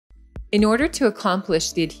In order to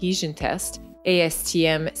accomplish the adhesion test,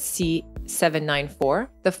 ASTM C794,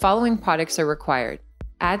 the following products are required: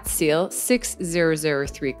 AdSeal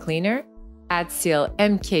 6003 cleaner, AdSeal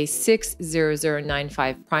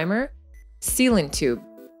MK60095 primer, sealant tube.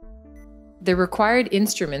 The required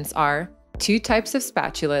instruments are 2 types of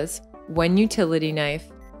spatulas, 1 utility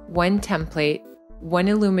knife, 1 template, 1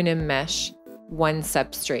 aluminum mesh, 1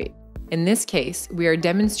 substrate. In this case, we are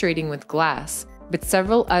demonstrating with glass, but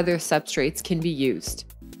several other substrates can be used.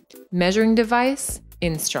 Measuring device,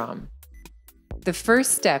 Instrom. The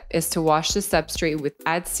first step is to wash the substrate with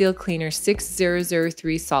AdSeal Cleaner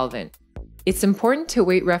 6003 solvent. It's important to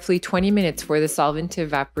wait roughly 20 minutes for the solvent to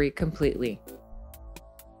evaporate completely.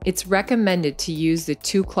 It's recommended to use the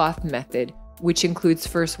 2-cloth method, which includes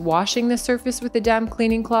first washing the surface with a damp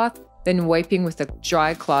cleaning cloth, then wiping with a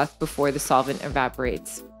dry cloth before the solvent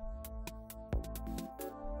evaporates.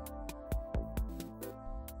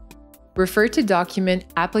 Refer to document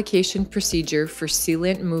Application Procedure for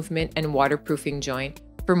Sealant Movement and Waterproofing Joint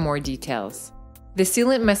for more details. The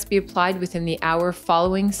sealant must be applied within the hour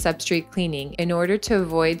following substrate cleaning in order to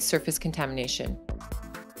avoid surface contamination.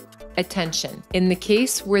 Attention! In the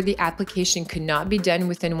case where the application could not be done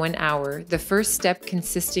within 1 hour, the first step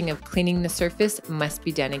consisting of cleaning the surface must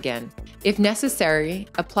be done again. If necessary,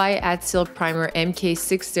 apply AdSeal Primer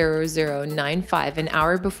MK60095 an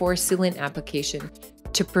hour before sealant application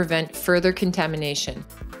to prevent further contamination.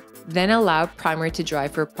 Then allow primer to dry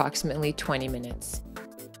for approximately 20 minutes.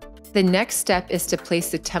 The next step is to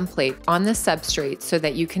place the template on the substrate so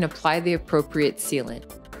that you can apply the appropriate sealant.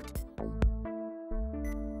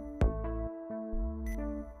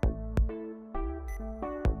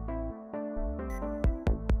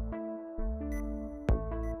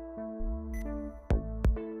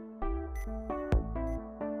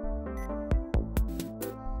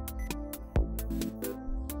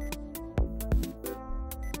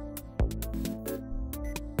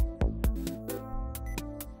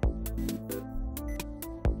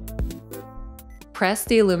 Press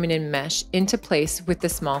the aluminum mesh into place with the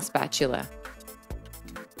small spatula.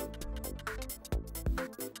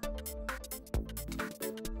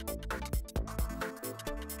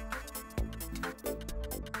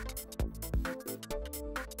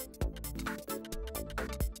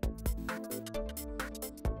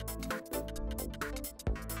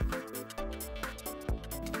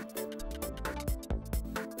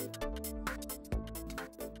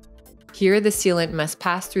 Here, the sealant must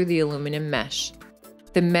pass through the aluminum mesh.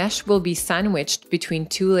 The mesh will be sandwiched between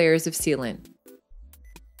 2 layers of sealant.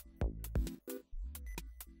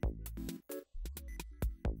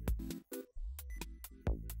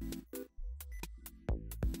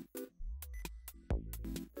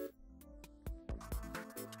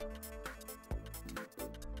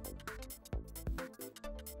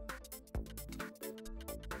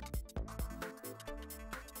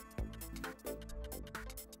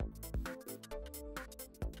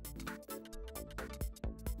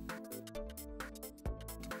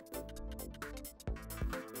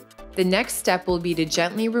 The next step will be to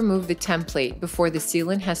gently remove the template before the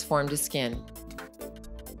sealant has formed a skin.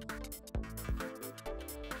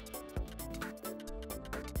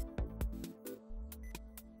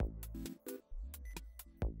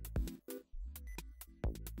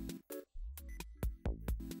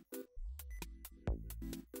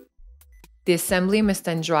 The assembly must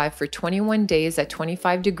then dry for 21 days at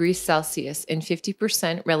 25 degrees Celsius and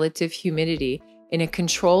 50% relative humidity in a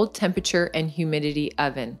controlled temperature and humidity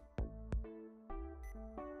oven.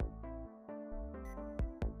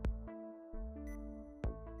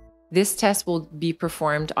 This test will be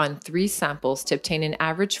performed on 3 samples to obtain an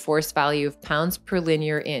average force value of pounds per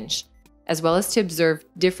linear inch, as well as to observe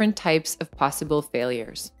different types of possible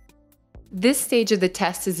failures. This stage of the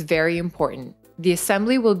test is very important. The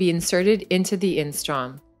assembly will be inserted into the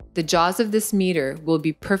Instrom. The jaws of this meter will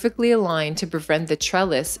be perfectly aligned to prevent the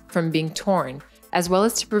trellis from being torn, as well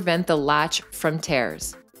as to prevent the latch from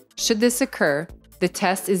tears. Should this occur, the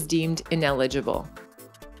test is deemed ineligible.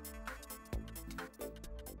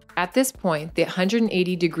 At this point, the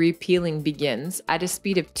 180-degree peeling begins at a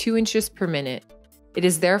speed of 2 inches per minute. It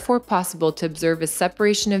is therefore possible to observe a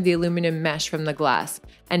separation of the aluminum mesh from the glass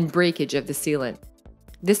and breakage of the sealant.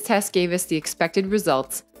 This test gave us the expected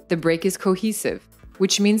results. The break is cohesive,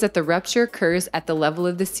 which means that the rupture occurs at the level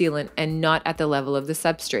of the sealant and not at the level of the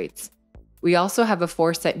substrates. We also have a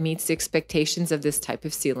force that meets the expectations of this type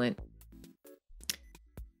of sealant.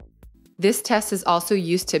 This test is also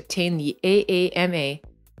used to obtain the AAMA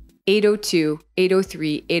 802,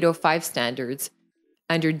 803, 805 standards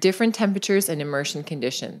under different temperatures and immersion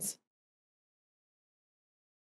conditions.